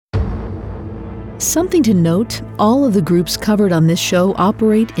Something to note, all of the groups covered on this show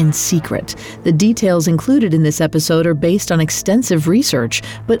operate in secret. The details included in this episode are based on extensive research,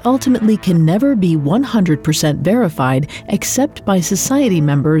 but ultimately can never be 100% verified except by society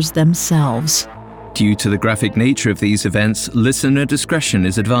members themselves. Due to the graphic nature of these events, listener discretion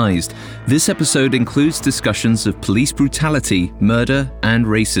is advised. This episode includes discussions of police brutality, murder, and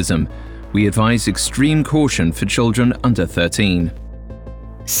racism. We advise extreme caution for children under 13.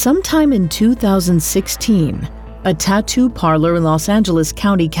 Sometime in 2016, a tattoo parlor in Los Angeles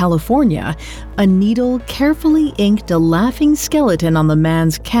County, California, a needle carefully inked a laughing skeleton on the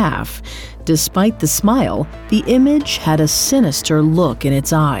man's calf. Despite the smile, the image had a sinister look in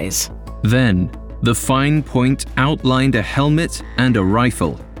its eyes. Then, the fine point outlined a helmet and a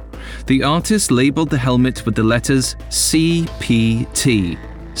rifle. The artist labeled the helmet with the letters CPT,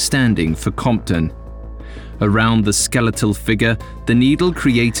 standing for Compton. Around the skeletal figure, the needle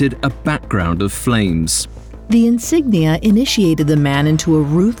created a background of flames. The insignia initiated the man into a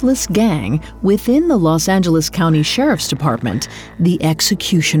ruthless gang within the Los Angeles County Sheriff's Department, the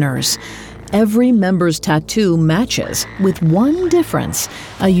Executioners. Every member's tattoo matches, with one difference.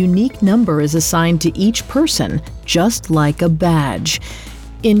 A unique number is assigned to each person, just like a badge.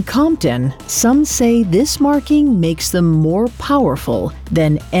 In Compton, some say this marking makes them more powerful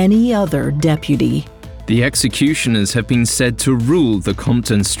than any other deputy. The executioners have been said to rule the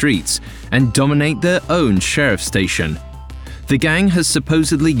Compton streets and dominate their own sheriff's station. The gang has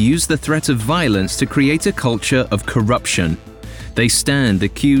supposedly used the threat of violence to create a culture of corruption. They stand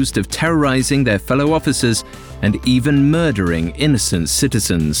accused of terrorizing their fellow officers and even murdering innocent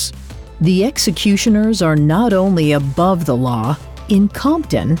citizens. The executioners are not only above the law, in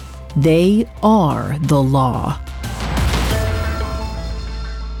Compton, they are the law.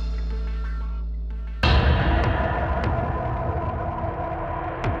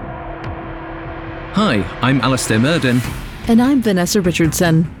 Hi, I'm Alistair Murden. And I'm Vanessa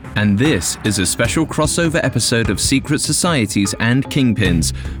Richardson. And this is a special crossover episode of Secret Societies and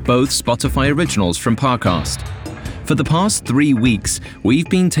Kingpins, both Spotify originals from Parcast. For the past 3 weeks, we've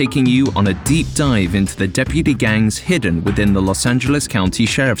been taking you on a deep dive into the deputy gangs hidden within the Los Angeles County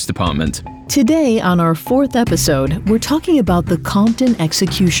Sheriff's Department. Today, on our 4th episode, we're talking about the Compton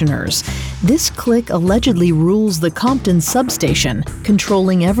Executioners. This clique allegedly rules the Compton substation,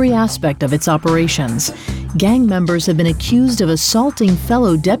 controlling every aspect of its operations. Gang members have been accused of assaulting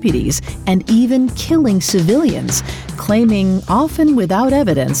fellow deputies and even killing civilians, claiming, often without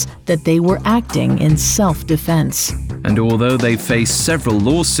evidence, that they were acting in self-defense. And although they face several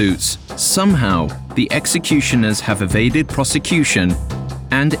lawsuits, somehow the executioners have evaded prosecution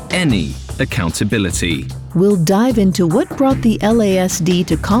and any accountability. We'll dive into what brought the LASD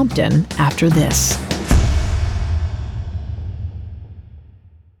to Compton after this.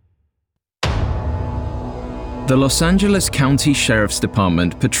 The Los Angeles County Sheriff's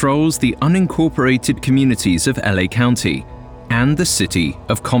Department patrols the unincorporated communities of LA County and the city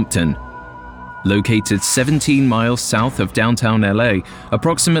of Compton. Located 17 miles south of downtown LA,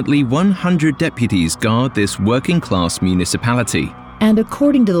 approximately 100 deputies guard this working-class municipality. And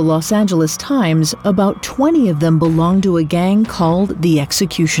according to the Los Angeles Times, about 20 of them belong to a gang called the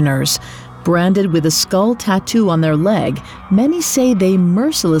Executioners. Branded with a skull tattoo on their leg, many say they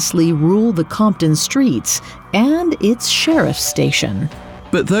mercilessly rule the Compton streets and its sheriff's station.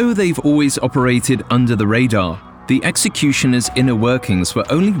 But though they've always operated under the radar, the executioners' inner workings were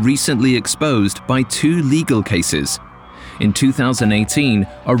only recently exposed by 2 legal cases. In 2018,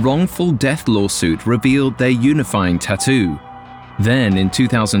 a wrongful death lawsuit revealed their unifying tattoo. Then, in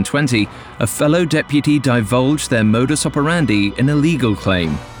 2020, a fellow deputy divulged their modus operandi in a legal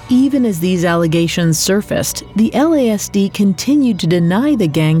claim. Even as these allegations surfaced, the LASD continued to deny the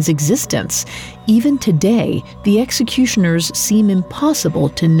gang's existence. Even today, the executioners seem impossible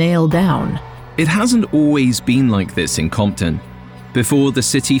to nail down. It hasn't always been like this in Compton. Before the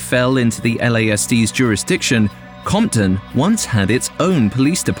city fell into the LASD's jurisdiction, Compton once had its own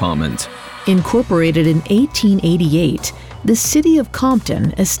police department. Incorporated in 1888, the city of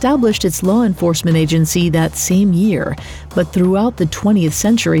Compton established its law enforcement agency that same year, but throughout the 20th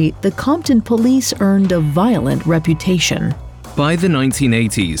century, the Compton police earned a violent reputation. By the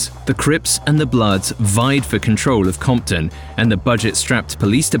 1980s, the Crips and the Bloods vied for control of Compton, and the budget-strapped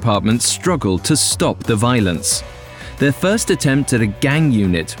police department struggled to stop the violence. Their first attempt at a gang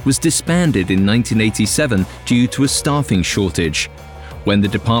unit was disbanded in 1987 due to a staffing shortage. When the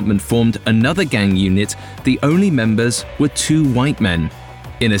department formed another gang unit, the only members were 2 white men.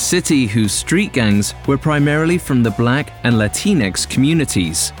 In a city whose street gangs were primarily from the Black and Latinx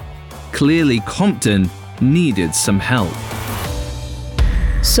communities. Clearly, Compton needed some help.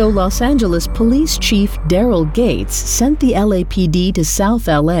 So Los Angeles Police Chief Daryl Gates sent the LAPD to South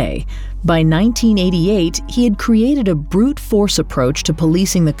LA. By 1988, he had created a brute force approach to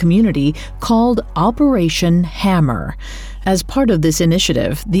policing the community called Operation Hammer. As part of this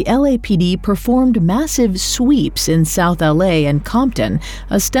initiative, the LAPD performed massive sweeps in South LA and Compton,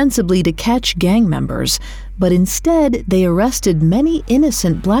 ostensibly to catch gang members. But instead, they arrested many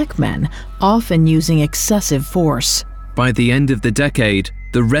innocent black men, often using excessive force. By the end of the decade,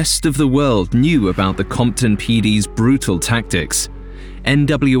 the rest of the world knew about the Compton PD's brutal tactics.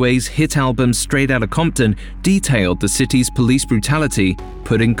 NWA's hit album Straight Outta Compton detailed the city's police brutality,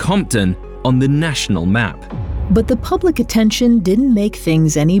 putting Compton on the national map. But the public attention didn't make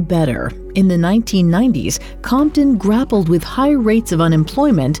things any better. In the 1990s, Compton grappled with high rates of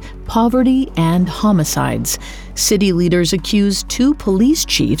unemployment, poverty, and homicides. City leaders accused 2 police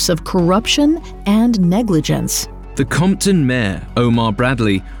chiefs of corruption and negligence. The Compton mayor, Omar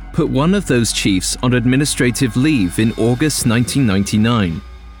Bradley, put one of those chiefs on administrative leave in August 1999.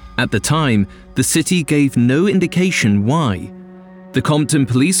 At the time, the city gave no indication why. The Compton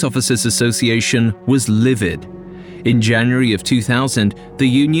Police Officers Association was livid. In January of 2000, the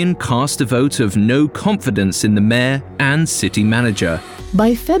union cast a vote of no confidence in the mayor and city manager.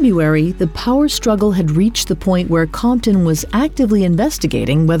 By February, the power struggle had reached the point where Compton was actively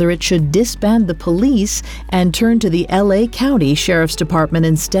investigating whether it should disband the police and turn to the LA County Sheriff's Department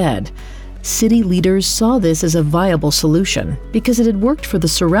instead. City leaders saw this as a viable solution because it had worked for the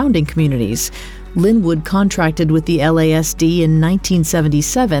surrounding communities. Linwood contracted with the LASD in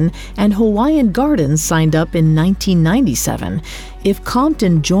 1977, and Hawaiian Gardens signed up in 1997. If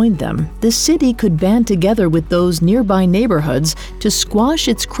Compton joined them, the city could band together with those nearby neighborhoods to squash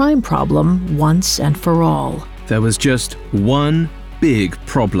its crime problem once and for all. There was just one big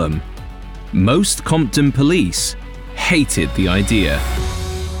problem. Most Compton police hated the idea.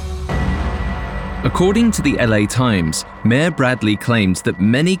 According to the LA Times, Mayor Bradley claimed that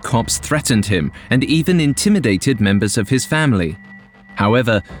many cops threatened him and even intimidated members of his family.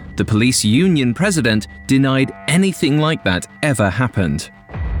 However, the police union president denied anything like that ever happened.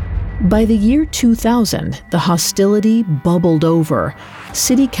 By the year 2000, the hostility bubbled over.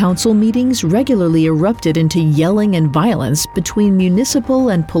 City council meetings regularly erupted into yelling and violence between municipal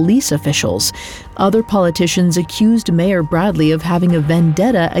and police officials. Other politicians accused Mayor Bradley of having a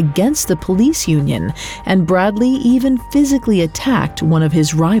vendetta against the police union, and Bradley even physically attacked one of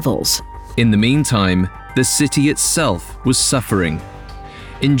his rivals. In the meantime, the city itself was suffering.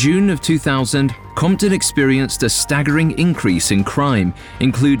 In June of 2000, Compton experienced a staggering increase in crime,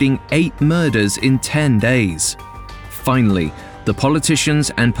 including 8 murders in 10 days. Finally, the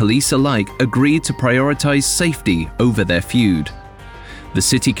politicians and police alike agreed to prioritize safety over their feud. The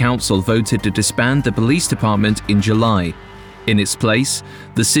city council voted to disband the police department in July. In its place,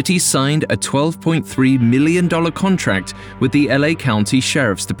 the city signed a $12.3 million contract with the LA County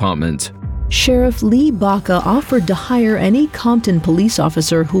Sheriff's Department. Sheriff Lee Baca offered to hire any Compton police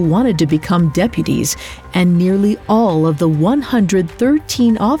officer who wanted to become deputies, and nearly all of the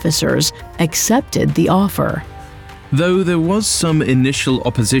 113 officers accepted the offer. Though there was some initial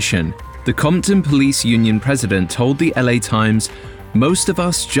opposition, the Compton Police Union president told the LA Times, "Most of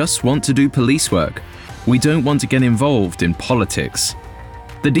us just want to do police work. We don't want to get involved in politics."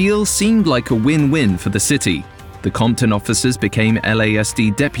 The deal seemed like a win-win for the city. The Compton officers became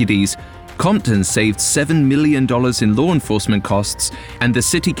LASD deputies, Compton saved $7 million in law enforcement costs, and the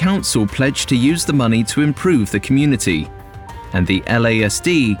city council pledged to use the money to improve the community. And the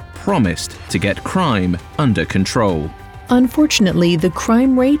LASD promised to get crime under control. Unfortunately, the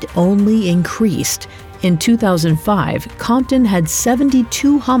crime rate only increased. In 2005, Compton had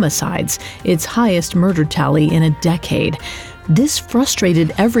 72 homicides, its highest murder tally in a decade. This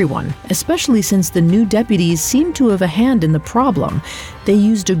frustrated everyone, especially since the new deputies seemed to have a hand in the problem. They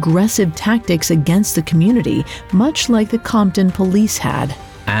used aggressive tactics against the community, much like the Compton police had.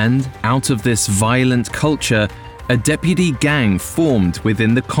 And out of this violent culture, a deputy gang formed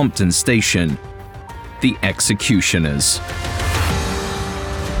within the Compton station, the Executioners.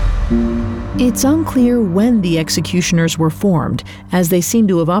 It's unclear when the Executioners were formed, as they seem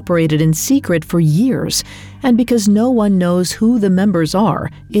to have operated in secret for years. And because no one knows who the members are,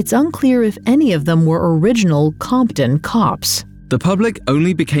 it's unclear if any of them were original Compton cops. The public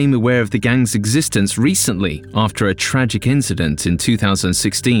only became aware of the gang's existence recently after a tragic incident in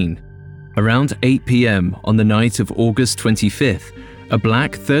 2016. Around 8 p.m. on the night of August 25th, a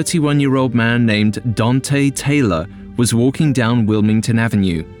black 31-year-old man named Dante Taylor was walking down Wilmington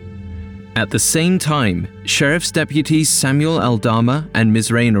Avenue. At the same time, Sheriff's deputies Samuel Aldama and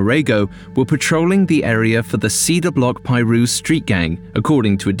Mizraim Orrego were patrolling the area for the Cedar Block Piru street gang,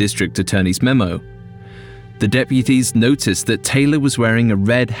 according to a district attorney's memo. The deputies noticed that Taylor was wearing a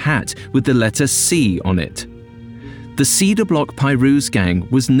red hat with the letter C on it. The Cedar Block Piru's gang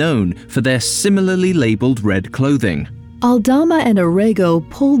was known for their similarly labeled red clothing. Aldama and Orrego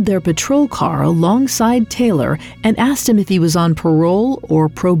pulled their patrol car alongside Taylor and asked him if he was on parole or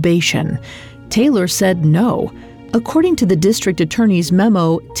probation. Taylor said no. According to the district attorney's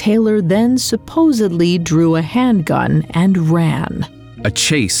memo, Taylor then supposedly drew a handgun and ran. A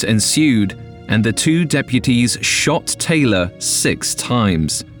chase ensued, and the two deputies shot Taylor 6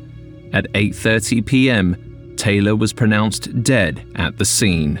 times. At 8:30 p.m., Taylor was pronounced dead at the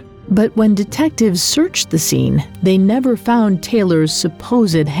scene. But when detectives searched the scene, they never found Taylor's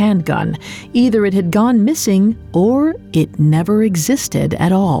supposed handgun. Either it had gone missing or it never existed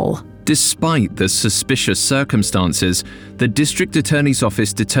at all. Despite the suspicious circumstances, the district attorney's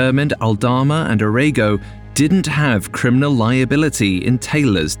office determined Aldama and Orrego didn't have criminal liability in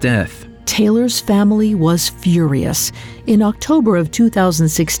Taylor's death. Taylor's family was furious. In October of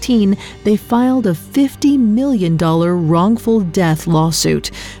 2016, they filed a $50 million wrongful death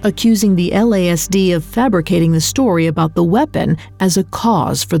lawsuit, accusing the LASD of fabricating the story about the weapon as a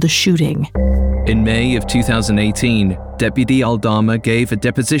cause for the shooting. In May of 2018, Deputy Aldama gave a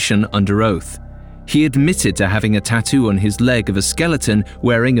deposition under oath. He admitted to having a tattoo on his leg of a skeleton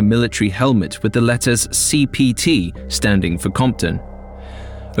wearing a military helmet with the letters CPT standing for Compton.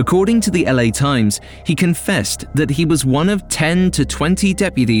 According to the LA Times, he confessed that he was one of 10 to 20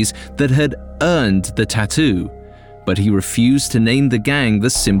 deputies that had earned the tattoo, but he refused to name the gang the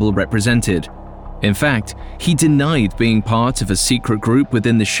symbol represented. In fact, he denied being part of a secret group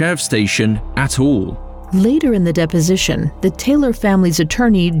within the sheriff's station at all. Later in the deposition, the Taylor family's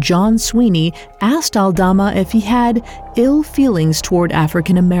attorney, John Sweeney, asked Aldama if he had ill feelings toward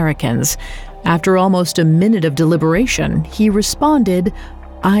African Americans. After almost a minute of deliberation, he responded,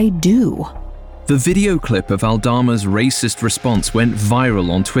 "I do." The video clip of Aldama's racist response went viral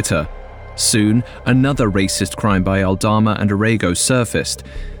on Twitter. Soon, another racist crime by Aldama and Orrego surfaced.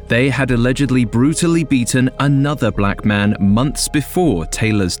 They had allegedly brutally beaten another black man months before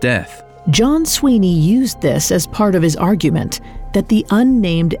Taylor's death. John Sweeney used this as part of his argument that the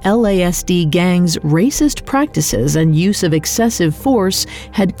unnamed LASD gang's racist practices and use of excessive force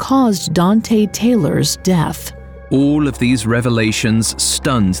had caused Dante Taylor's death. All of these revelations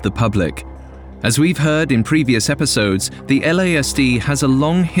stunned the public. As we've heard in previous episodes, the LASD has a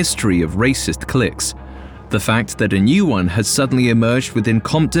long history of racist cliques. The fact that a new one had suddenly emerged within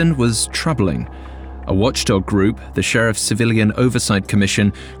Compton was troubling. A watchdog group, the Sheriff's Civilian Oversight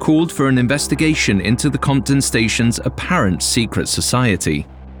Commission, called for an investigation into the Compton station's apparent secret society.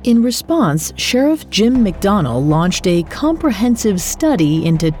 In response, Sheriff Jim McDonnell launched a comprehensive study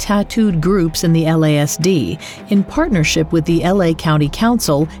into tattooed groups in the LASD in partnership with the LA County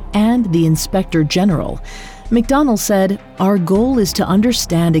Council and the Inspector General. McDonnell said, "Our goal is to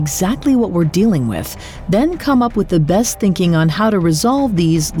understand exactly what we're dealing with, then come up with the best thinking on how to resolve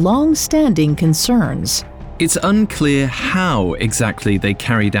these long-standing concerns." It's unclear how exactly they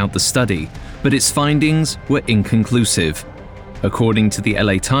carried out the study, but its findings were inconclusive. According to the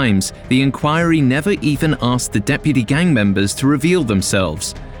LA Times, the inquiry never even asked the deputy gang members to reveal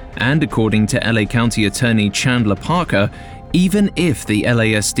themselves. And according to LA County Attorney Chandler Parker, even if the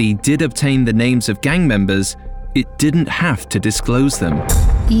LASD did obtain the names of gang members, it didn't have to disclose them.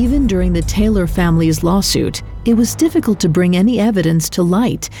 Even during the Taylor family's lawsuit, it was difficult to bring any evidence to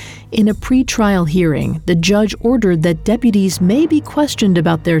light. In a pre-trial hearing, the judge ordered that deputies may be questioned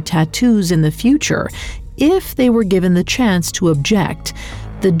about their tattoos in the future if they were given the chance to object.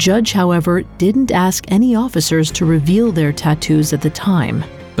 The judge, however, didn't ask any officers to reveal their tattoos at the time.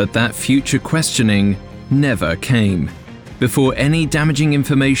 But that future questioning never came. Before any damaging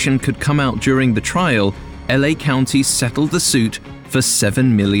information could come out during the trial, LA County settled the suit for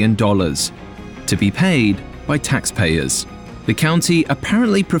 $7 million, to be paid by taxpayers. The county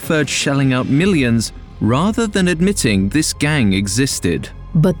apparently preferred shelling out millions rather than admitting this gang existed.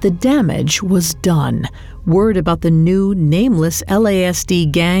 But the damage was done. Word about the new, nameless LASD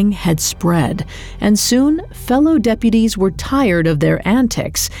gang had spread, and soon fellow deputies were tired of their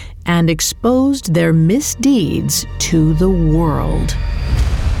antics and exposed their misdeeds to the world.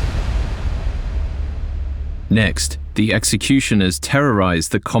 Next, the executioners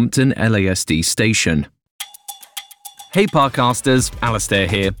terrorized the Compton LASD station. Hey Parcasters, Alistair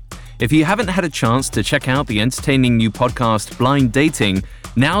here. If you haven't had a chance to check out the entertaining new podcast Blind Dating,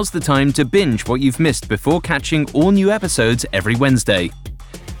 now's the time to binge what you've missed before catching all new episodes every Wednesday.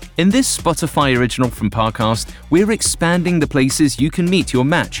 In this Spotify original from Parcast, we're expanding the places you can meet your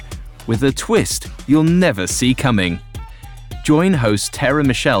match with a twist you'll never see coming. Join host Tara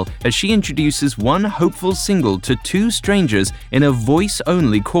Michelle as she introduces one hopeful single to two strangers in a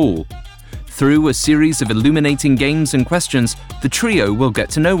voice-only call. Through a series of illuminating games and questions, the trio will get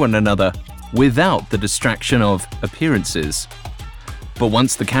to know one another without the distraction of appearances. But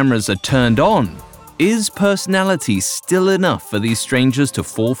once the cameras are turned on, is personality still enough for these strangers to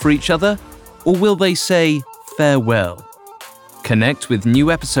fall for each other? Or will they say farewell? Connect with new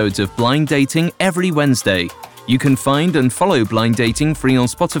episodes of Blind Dating every Wednesday. You can find and follow Blind Dating free on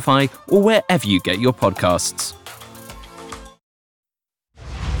Spotify or wherever you get your podcasts.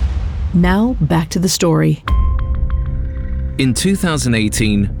 Now, back to the story. In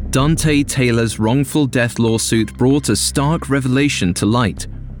 2018, Dante Taylor's wrongful death lawsuit brought a stark revelation to light.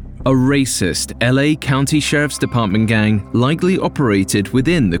 A racist LA County Sheriff's Department gang likely operated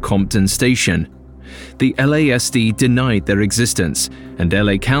within the Compton station. The LASD denied their existence, and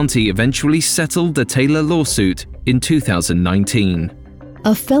LA County eventually settled the Taylor lawsuit in 2019.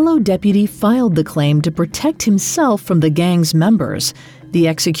 A fellow deputy filed the claim to protect himself from the gang's members. The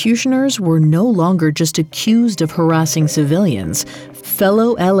executioners were no longer just accused of harassing civilians.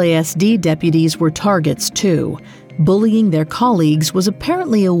 Fellow LASD deputies were targets too. Bullying their colleagues was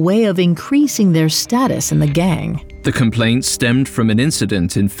apparently a way of increasing their status in the gang. The complaint stemmed from an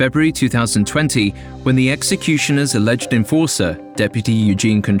incident in February 2020 when the executioner's alleged enforcer, Deputy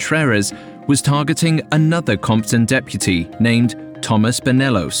Eugene Contreras, was targeting another Compton deputy named Thomas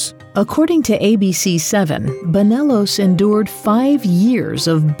Benelos. According to ABC7, Benelos endured 5 years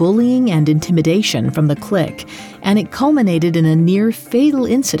of bullying and intimidation from the clique, and it culminated in a near-fatal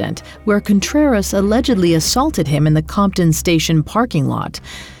incident where Contreras allegedly assaulted him in the Compton station parking lot.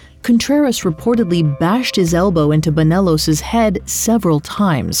 Contreras reportedly bashed his elbow into Benelos' head several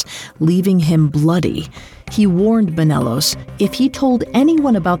times, leaving him bloody. He warned Benelos if he told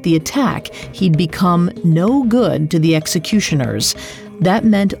anyone about the attack, he'd become no good to the executioners. That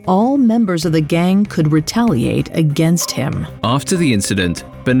meant all members of the gang could retaliate against him. After the incident,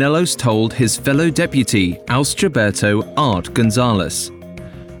 Benelos told his fellow deputy, Alstroberto Art Gonzalez.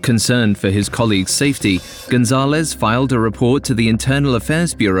 Concerned for his colleagues' safety, Gonzalez filed a report to the Internal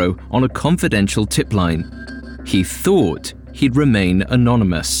Affairs Bureau on a confidential tip line. He thought he'd remain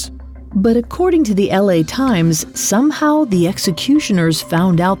anonymous. But according to the LA Times, somehow the executioners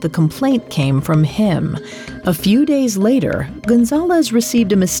found out the complaint came from him. A few days later, Gonzalez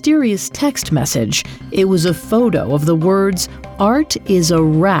received a mysterious text message. It was a photo of the words, "Art is a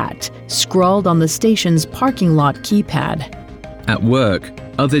rat," scrawled on the station's parking lot keypad. At work,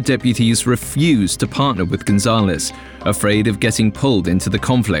 other deputies refused to partner with Gonzalez, afraid of getting pulled into the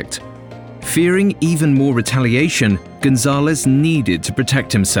conflict. Fearing even more retaliation, Gonzalez needed to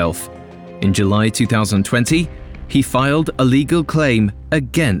protect himself. In July 2020, he filed a legal claim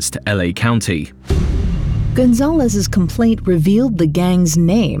against LA County. Gonzalez's complaint revealed the gang's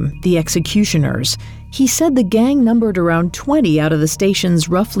name, the Executioners. He said the gang numbered around 20 out of the station's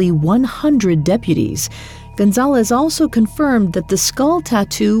roughly 100 deputies. Gonzalez also confirmed that the skull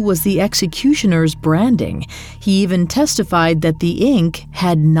tattoo was the Executioners' branding. He even testified that the ink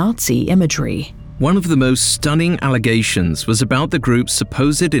had Nazi imagery. One of the most stunning allegations was about the group's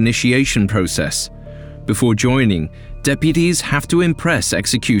supposed initiation process. Before joining, deputies have to impress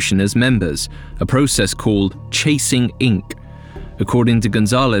executioners' members, a process called chasing ink. According to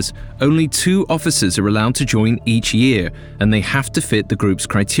Gonzalez, only 2 officers are allowed to join each year, and they have to fit the group's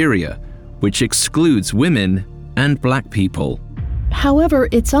criteria, which excludes women and black people. However,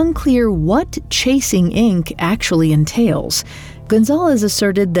 it's unclear what chasing ink actually entails. Gonzalez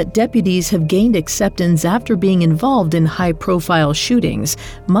asserted that deputies have gained acceptance after being involved in high-profile shootings,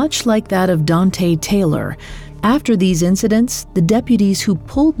 much like that of Dante Taylor. After these incidents, the deputies who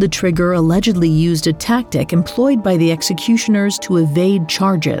pulled the trigger allegedly used a tactic employed by the executioners to evade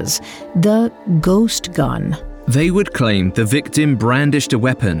charges, the ghost gun. They would claim the victim brandished a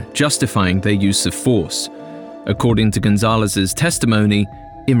weapon, justifying their use of force. According to Gonzalez's testimony,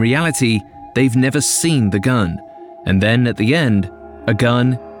 in reality, they've never seen the gun. And then at the end, a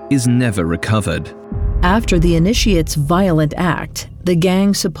gun is never recovered. After the initiate's violent act, the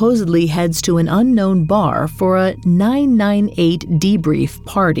gang supposedly heads to an unknown bar for a 998 debrief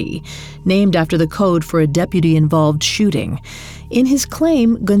party, named after the code for a deputy-involved shooting. In his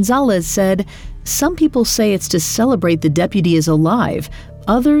claim, Gonzalez said, "Some people say it's to celebrate the deputy is alive.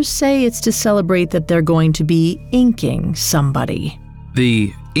 Others say it's to celebrate that they're going to be inking somebody."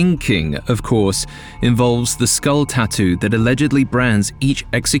 The inking, of course, involves the skull tattoo that allegedly brands each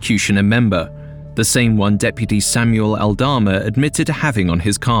executioner member. the same one Deputy Samuel Aldama admitted to having on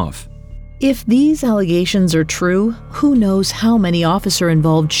his calf. If these allegations are true, who knows how many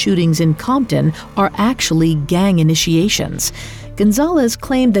officer-involved shootings in Compton are actually gang initiations? Gonzalez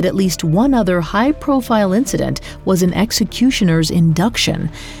claimed that at least one other high-profile incident was an executioner's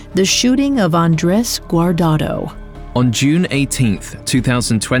induction, the shooting of Andres Guardado. On June 18,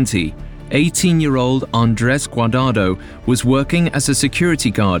 2020, 18-year-old Andres Guardado was working as a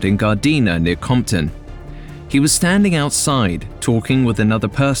security guard in Gardena near Compton. He was standing outside, talking with another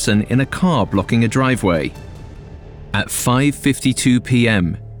person in a car blocking a driveway. At 5:52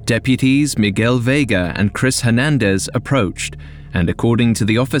 p.m., deputies Miguel Vega and Chris Hernandez approached, and according to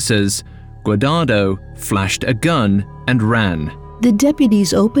the officers, Guardado flashed a gun and ran. The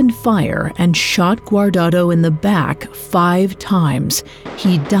deputies opened fire and shot Guardado in the back 5 times.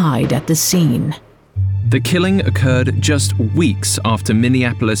 He died at the scene. The killing occurred just weeks after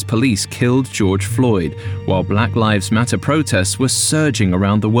Minneapolis police killed George Floyd, while Black Lives Matter protests were surging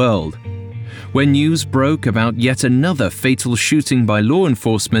around the world. When news broke about yet another fatal shooting by law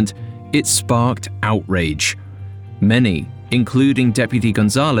enforcement, it sparked outrage. Many, including Deputy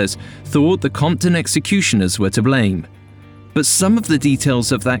Gonzalez, thought the Compton Executioners were to blame. But some of the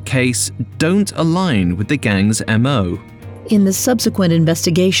details of that case don't align with the gang's MO. In the subsequent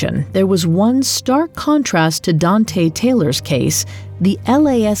investigation, there was one stark contrast to Dante Taylor's case. The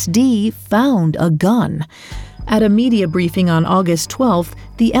LASD found a gun. At a media briefing on August 12th,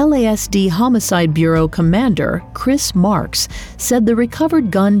 the LASD Homicide Bureau commander, Chris Marks, said the recovered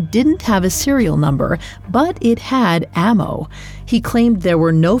gun didn't have a serial number, but it had ammo. He claimed there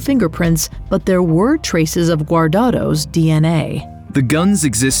were no fingerprints, but there were traces of Guardado's DNA. The gun's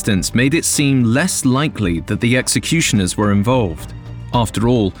existence made it seem less likely that the executioners were involved. After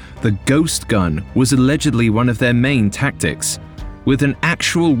all, the ghost gun was allegedly one of their main tactics. With an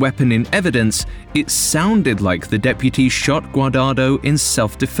actual weapon in evidence, it sounded like the deputy shot Guardado in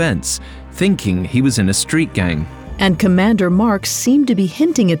self-defense, thinking he was in a street gang. And Commander Marks seemed to be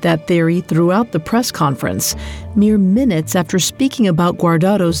hinting at that theory throughout the press conference. Mere minutes after speaking about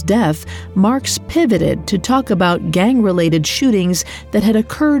Guardado's death, Marks pivoted to talk about gang-related shootings that had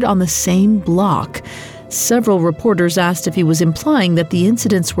occurred on the same block. Several reporters asked if he was implying that the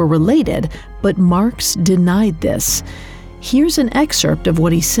incidents were related, but Marks denied this. Here's an excerpt of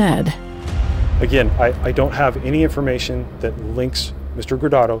what he said. Again, I don't have any information that links Mr.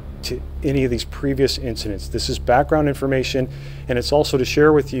 Guardado to any of these previous incidents. This is background information, and it's also to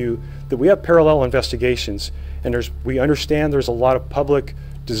share with you that we have parallel investigations, and we understand there's a lot of public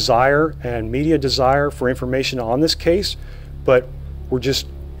desire and media desire for information on this case, but we're just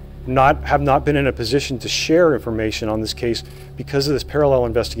have not been in a position to share information on this case because of this parallel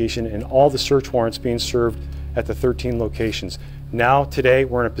investigation and all the search warrants being served at the 13 locations. Now, today,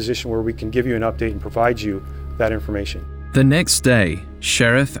 we're in a position where we can give you an update and provide you that information. The next day,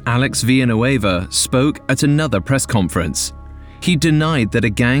 Sheriff Alex Villanueva spoke at another press conference. He denied that a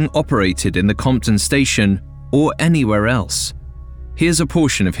gang operated in the Compton station or anywhere else. Here's a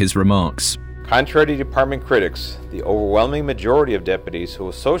portion of his remarks. Contrary to department critics, the overwhelming majority of deputies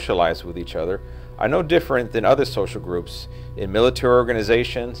who socialize with each other are no different than other social groups in military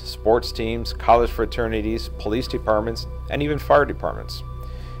organizations, sports teams, college fraternities, police departments, and even fire departments.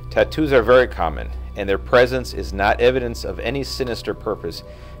 Tattoos are very common, and their presence is not evidence of any sinister purpose,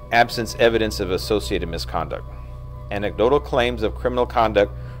 absent evidence of associated misconduct. Anecdotal claims of criminal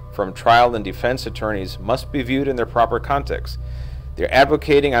conduct from trial and defense attorneys must be viewed in their proper context. They're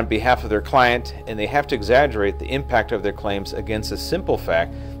advocating on behalf of their client, and they have to exaggerate the impact of their claims against the simple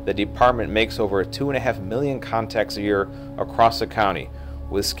fact the department makes over 2.5 million contacts a year across the county,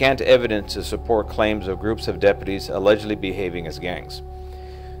 with scant evidence to support claims of groups of deputies allegedly behaving as gangs.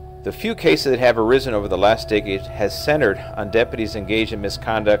 The few cases that have arisen over the last decade has centered on deputies engaged in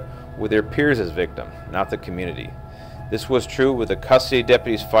misconduct with their peers as victims, not the community. This was true with the custody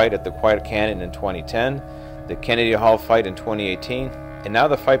deputies fight at the Quiet Canyon in 2010, the Kennedy Hall fight in 2018, and now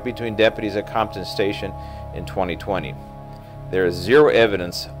the fight between deputies at Compton Station in 2020. There is zero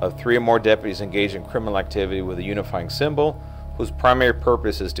evidence of 3 or more deputies engaged in criminal activity with a unifying symbol whose primary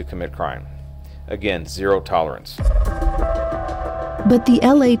purpose is to commit crime. Again, zero tolerance. But the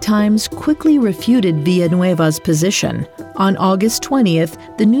LA Times quickly refuted Villanueva's position. On August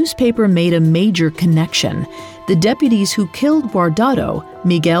 20th, the newspaper made a major connection. The deputies who killed Guardado,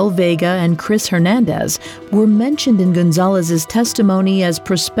 Miguel Vega and Chris Hernandez, were mentioned in Gonzalez's testimony as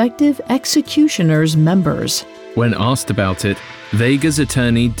prospective executioners members. When asked about it, Vega's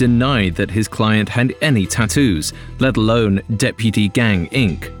attorney denied that his client had any tattoos, let alone Deputy Gang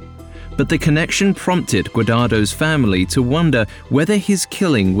Inc. but the connection prompted Guardado's family to wonder whether his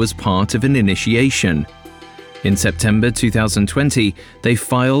killing was part of an initiation. In September 2020, they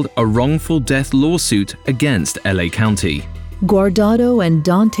filed a wrongful death lawsuit against LA County. Guardado and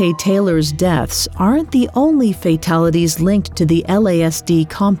Dante Taylor's deaths aren't the only fatalities linked to the LASD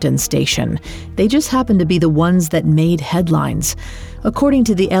Compton station. They just happen to be the ones that made headlines. According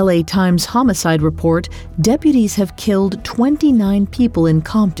to the LA Times homicide report, deputies have killed 29 people in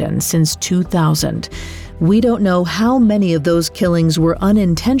Compton since 2000. We don't know how many of those killings were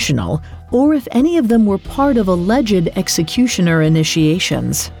unintentional or if any of them were part of alleged executioner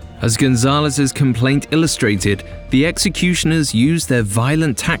initiations. As Gonzalez's complaint illustrated, the executioners used their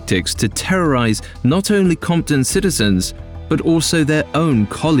violent tactics to terrorize not only Compton citizens, but also their own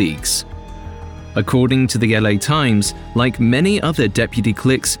colleagues. According to the LA Times, like many other deputy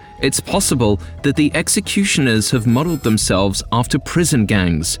cliques, it's possible that the executioners have modeled themselves after prison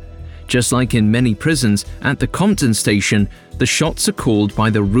gangs. Just like in many prisons, at the Compton station, the shots are called by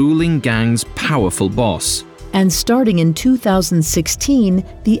the ruling gang's powerful boss. And starting in 2016,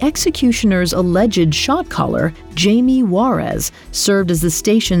 the executioner's alleged shot caller, Jamie Juarez, served as the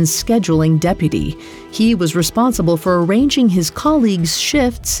station's scheduling deputy. He was responsible for arranging his colleagues'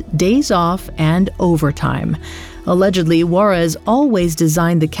 shifts, days off, and overtime. Allegedly, Juarez always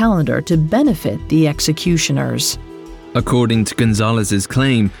designed the calendar to benefit the executioners. According to Gonzalez's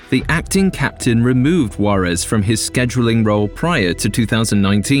claim, the acting captain removed Juarez from his scheduling role prior to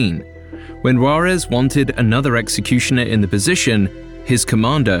 2019. When Juarez wanted another executioner in the position, his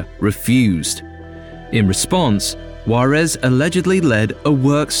commander refused. In response, Juarez allegedly led a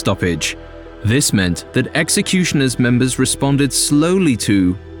work stoppage. This meant that executioners' members responded slowly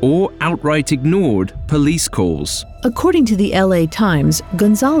to, or outright ignored, police calls. According to the LA Times,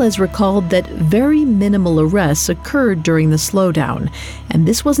 Gonzalez recalled that very minimal arrests occurred during the slowdown, and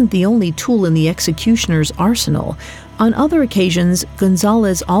this wasn't the only tool in the executioner's arsenal. On other occasions,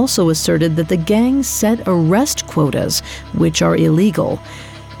 Gonzalez also asserted that the gang set arrest quotas, which are illegal.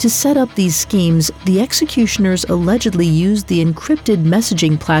 To set up these schemes, the executioners allegedly used the encrypted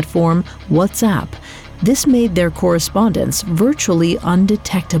messaging platform WhatsApp. This made their correspondence virtually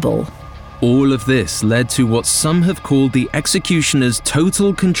undetectable. All of this led to what some have called the executioners'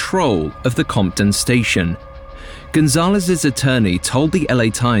 total control of the Compton station. Gonzalez's attorney told the LA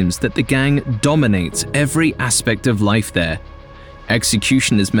Times that the gang dominates every aspect of life there.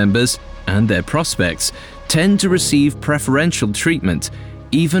 Executioners members, and their prospects, tend to receive preferential treatment,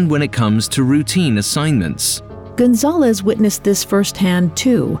 even when it comes to routine assignments. Gonzalez witnessed this firsthand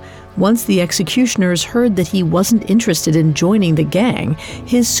too. Once the executioners heard that he wasn't interested in joining the gang,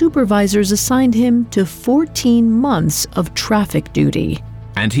 his supervisors assigned him to 14 months of traffic duty.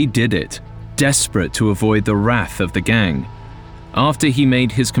 And he did it, desperate to avoid the wrath of the gang. After he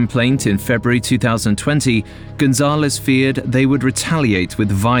made his complaint in February 2020, Gonzalez feared they would retaliate with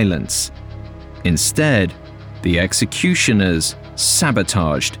violence. Instead, the executioners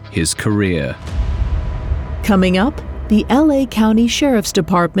sabotaged his career. Coming up, the LA County Sheriff's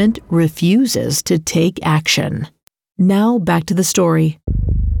Department refuses to take action. Now back to the story.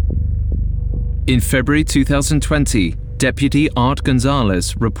 In February 2020, Deputy Art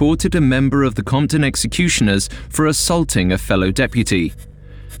Gonzalez reported a member of the Compton Executioners for assaulting a fellow deputy.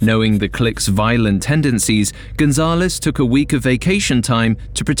 Knowing the clique's violent tendencies, Gonzalez took a week of vacation time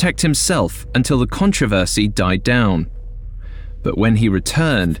to protect himself until the controversy died down. But when he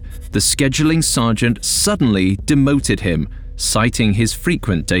returned, the scheduling sergeant suddenly demoted him, citing his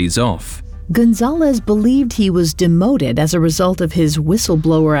frequent days off. Gonzalez believed he was demoted as a result of his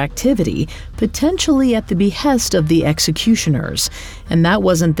whistleblower activity, potentially at the behest of the executioners. And that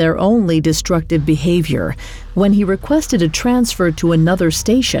wasn't their only destructive behavior. When he requested a transfer to another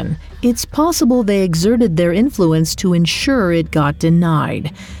station, it's possible they exerted their influence to ensure it got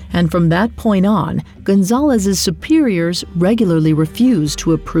denied. And from that point on, Gonzalez's superiors regularly refused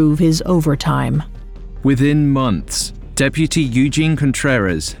to approve his overtime. Within months, Deputy Eugene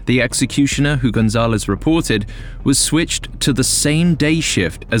Contreras, the executioner who Gonzalez reported, was switched to the same day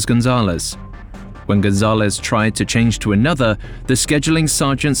shift as Gonzalez. When Gonzalez tried to change to another, the scheduling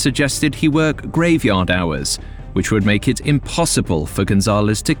sergeant suggested he work graveyard hours, which would make it impossible for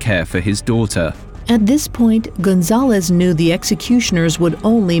Gonzalez to care for his daughter. At this point, Gonzalez knew the executioners would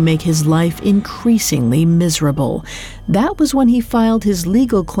only make his life increasingly miserable. That was when he filed his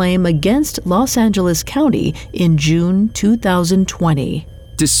legal claim against Los Angeles County in June 2020.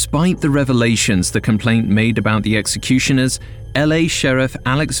 Despite the revelations the complaint made about the executioners, LA Sheriff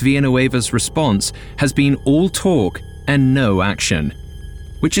Alex Villanueva's response has been all talk and no action.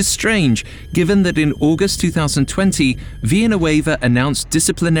 which is strange given that in August 2020, Villanueva announced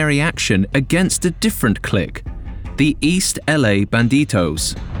disciplinary action against a different clique, the East LA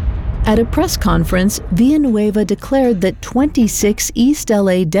Banditos. At a press conference, Villanueva declared that 26 East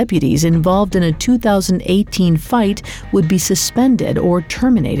LA deputies involved in a 2018 fight would be suspended or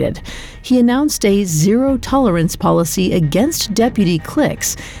terminated. He announced a zero-tolerance policy against deputy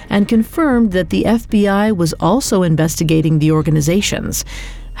cliques and confirmed that the FBI was also investigating the organizations.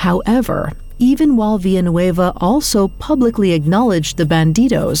 However, even while Villanueva also publicly acknowledged the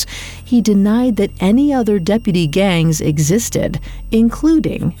Banditos, he denied that any other deputy gangs existed,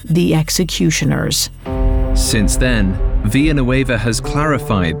 including the Executioners. Since then, Villanueva has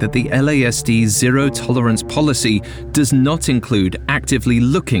clarified that the LASD zero-tolerance policy does not include actively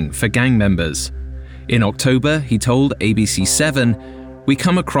looking for gang members. In October, he told ABC7, "We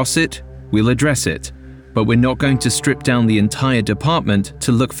come across it, we'll address it, but we're not going to strip down the entire department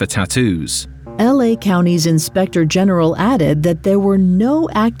to look for tattoos." LA County's Inspector General added that there were no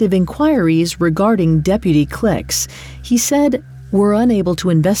active inquiries regarding deputy cliques. He said, "We're unable to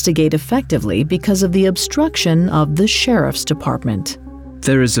investigate effectively because of the obstruction of the Sheriff's Department."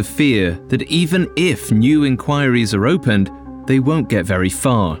 There is a fear that even if new inquiries are opened, they won't get very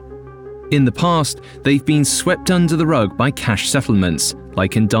far. In the past, they've been swept under the rug by cash settlements,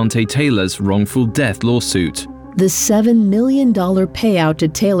 like in Dante Taylor's wrongful death lawsuit. The $7 million payout to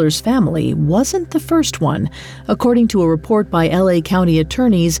Taylor's family wasn't the first one. According to a report by LA County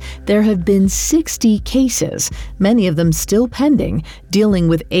attorneys, there have been 60 cases, many of them still pending, dealing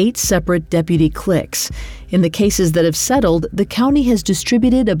with 8 separate deputy cliques. In the cases that have settled, the county has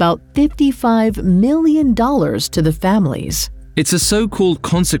distributed about $55 million to the families. It's a so-called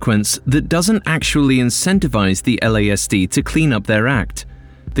consequence that doesn't actually incentivize the LASD to clean up their act.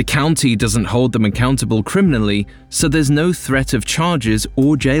 The county doesn't hold them accountable criminally, so there's no threat of charges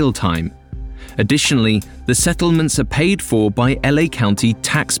or jail time. Additionally, the settlements are paid for by LA County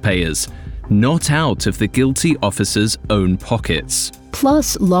taxpayers, not out of the guilty officer's own pockets.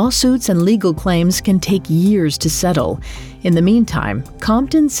 Plus, lawsuits and legal claims can take years to settle. In the meantime,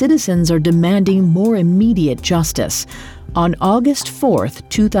 Compton citizens are demanding more immediate justice. On August 4,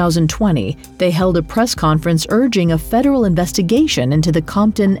 2020, they held a press conference urging a federal investigation into the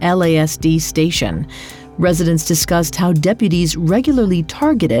Compton LASD station. Residents discussed how deputies regularly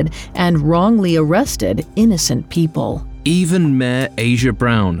targeted and wrongly arrested innocent people. Even Mayor Asia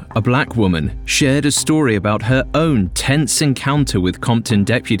Brown, a black woman, shared a story about her own tense encounter with Compton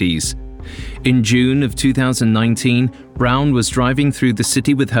deputies. In June of 2019, Brown was driving through the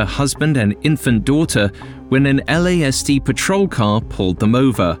city with her husband and infant daughter when an LASD patrol car pulled them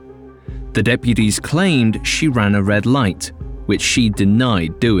over. The deputies claimed she ran a red light, which she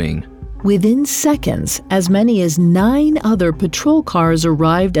denied doing. Within seconds, as many as 9 other patrol cars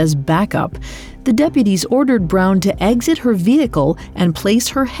arrived as backup. The deputies ordered Brown to exit her vehicle and place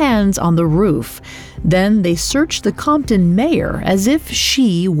her hands on the roof. Then they searched the Compton mayor as if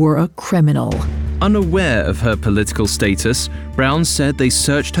she were a criminal. Unaware of her political status, Brown said they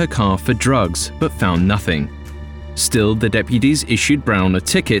searched her car for drugs but found nothing. Still, the deputies issued Brown a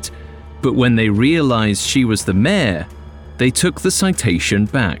ticket, but when they realized she was the mayor, they took the citation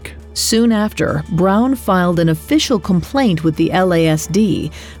back. Soon after, Brown filed an official complaint with the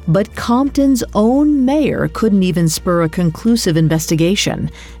LASD, but Compton's own mayor couldn't even spur a conclusive investigation.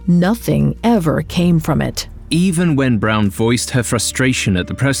 Nothing ever came from it. Even when Brown voiced her frustration at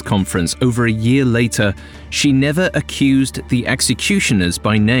the press conference over a year later, she never accused the executioners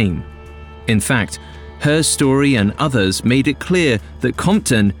by name. In fact, her story and others made it clear that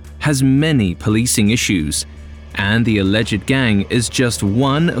Compton has many policing issues, and the alleged gang is just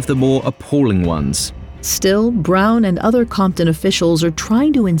one of the more appalling ones. Still, Brown and other Compton officials are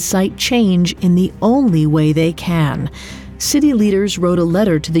trying to incite change in the only way they can. City leaders wrote a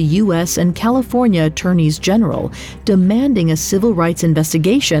letter to the U.S. and California attorneys general demanding a civil rights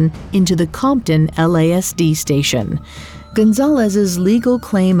investigation into the Compton LASD station. Gonzalez's legal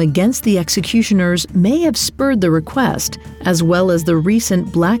claim against the executioners may have spurred the request, as well as the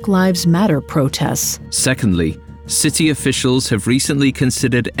recent Black Lives Matter protests. Secondly, city officials have recently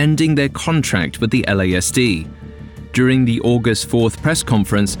considered ending their contract with the LASD. During the August 4th press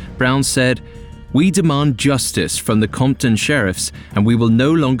conference, Brown said, "We demand justice from the Compton sheriffs, and we will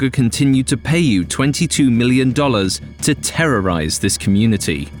no longer continue to pay you $22 million to terrorize this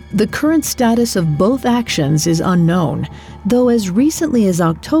community." The current status of both actions is unknown, though as recently as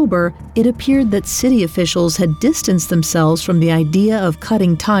October, it appeared that city officials had distanced themselves from the idea of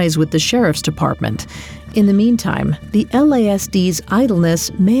cutting ties with the sheriff's department. In the meantime, the LASD's idleness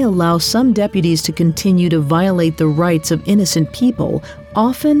may allow some deputies to continue to violate the rights of innocent people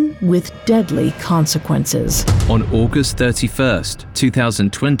often with deadly consequences. On August 31st,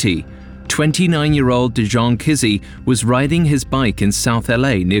 2020, 29-year-old Dijon Kizzy was riding his bike in South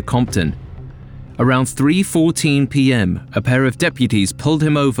LA near Compton. Around 3:14 p.m., a pair of deputies pulled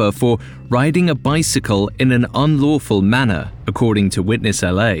him over for riding a bicycle in an unlawful manner, according to Witness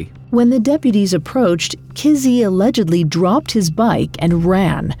LA. When the deputies approached, Kizzy allegedly dropped his bike and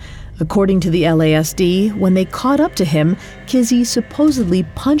ran. According to the LASD, when they caught up to him, Kizzy supposedly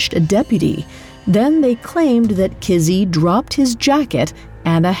punched a deputy. Then they claimed that Kizzy dropped his jacket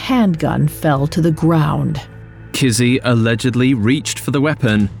and a handgun fell to the ground. Kizzy allegedly reached for the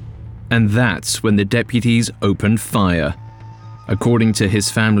weapon, and that's when the deputies opened fire. According to his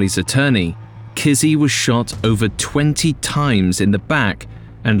family's attorney, Kizzy was shot over 20 times in the back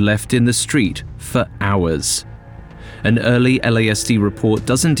and left in the street for hours. An early LASD report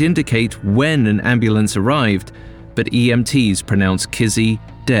doesn't indicate when an ambulance arrived, but EMTs pronounced Kizzy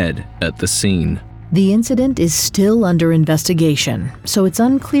dead at the scene. The incident is still under investigation, so it's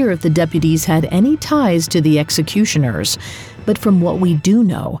unclear if the deputies had any ties to the executioners. But from what we do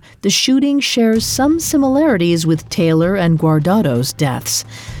know, the shooting shares some similarities with Taylor and Guardado's deaths.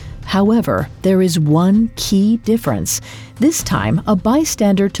 However, there is one key difference. This time, a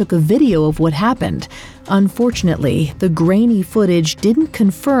bystander took a video of what happened. Unfortunately, the grainy footage didn't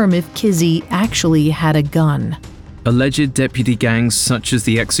confirm if Kizzy actually had a gun. Alleged deputy gangs such as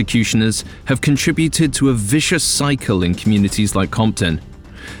the Executioners have contributed to a vicious cycle in communities like Compton.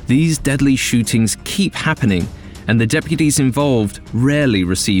 These deadly shootings keep happening, and the deputies involved rarely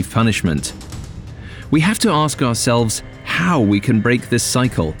receive punishment. We have to ask ourselves how we can break this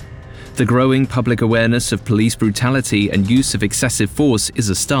cycle. The growing public awareness of police brutality and use of excessive force is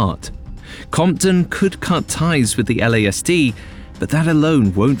a start. Compton could cut ties with the LASD, but that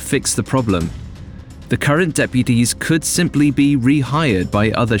alone won't fix the problem. The current deputies could simply be rehired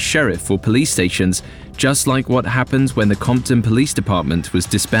by other sheriff or police stations, just like what happened when the Compton Police Department was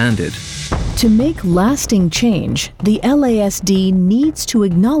disbanded. To make lasting change, the LASD needs to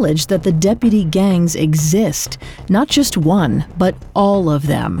acknowledge that the deputy gangs exist, not just one, but all of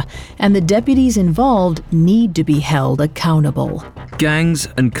them, and the deputies involved need to be held accountable. Gangs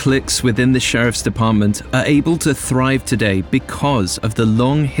and cliques within the sheriff's department are able to thrive today because of the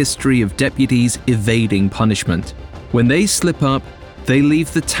long history of deputies evading punishment. When they slip up, they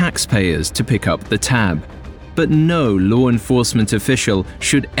leave the taxpayers to pick up the tab. But no law enforcement official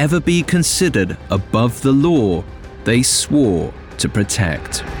should ever be considered above the law they swore to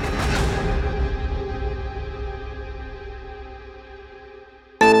protect.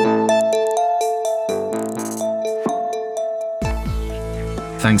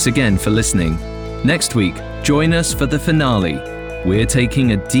 Thanks again for listening. Next week, join us for the finale. We're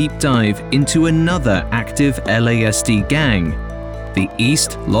taking a deep dive into another active LASD gang, the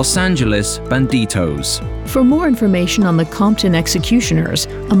East Los Angeles Banditos. For more information on the Compton Executioners,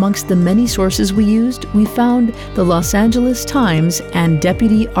 amongst the many sources we used, we found the Los Angeles Times and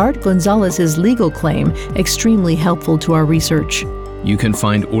Deputy Art Gonzalez's legal claim extremely helpful to our research. You can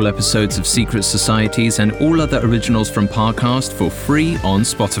find all episodes of Secret Societies and all other originals from Parcast for free on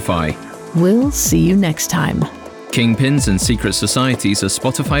Spotify. We'll see you next time. Kingpins and Secret Societies are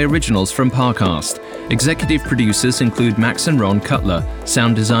Spotify originals from Parcast. Executive producers include Max and Ron Cutler,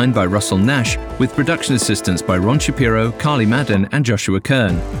 sound design by Russell Nash, with production assistance by Ron Shapiro, Carly Madden, and Joshua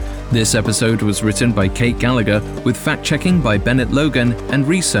Kern. This episode was written by Kate Gallagher, with fact-checking by Bennett Logan and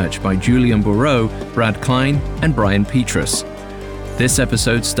research by Julian Bourreau, Brad Klein, and Brian Petrus. This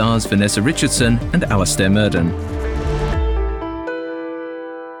episode stars Vanessa Richardson and Alastair Murden.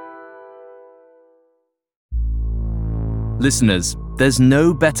 Listeners, there's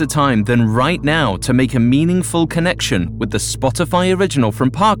no better time than right now to make a meaningful connection with the Spotify original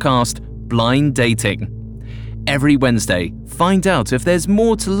from Parcast, Blind Dating. Every Wednesday, find out if there's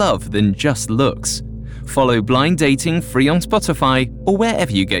more to love than just looks. Follow Blind Dating free on Spotify or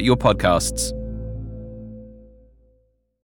wherever you get your podcasts.